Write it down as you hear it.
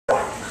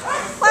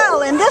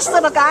This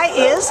little guy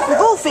is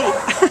Goofy.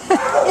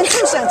 In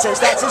two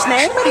senses, that's his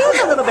name, but he is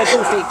a little bit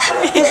goofy.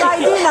 His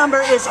ID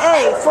number is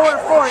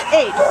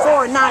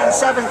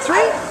A4484973,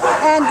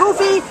 and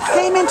Goofy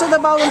came into the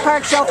Baldwin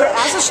Park shelter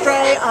as a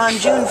stray on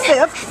June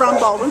 5th from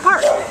Baldwin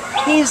Park.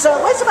 He's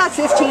weighs about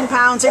 15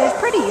 pounds, and he's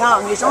pretty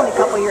young. He's only a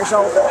couple years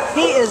old.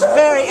 He is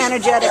very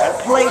energetic and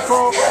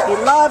playful. He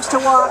loves to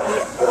walk. He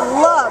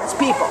loves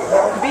people.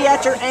 He'll be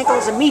at your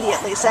ankles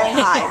immediately saying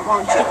hi,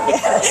 won't you?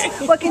 Yes.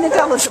 What can you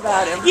tell us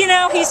about him? You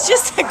know, he's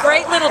just a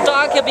great little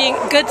dog. He'll be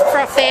good for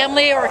a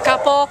family or a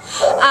couple.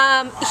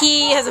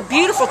 He has a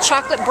beautiful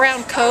chocolate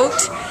brown coat,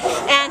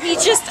 and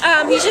he's just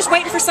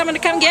waiting for someone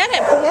to come get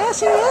him. Yes,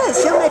 he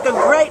is. He'll make a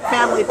great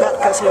family pet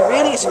because he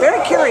really is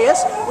very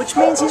curious, which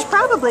means he's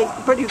probably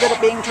pretty good at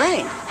being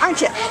trained,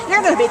 aren't you?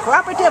 You're going to be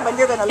cooperative and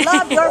you're going to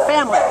love your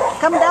family.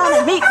 Come down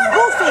and meet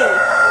Goofy.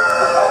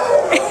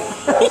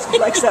 He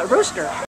likes that rooster.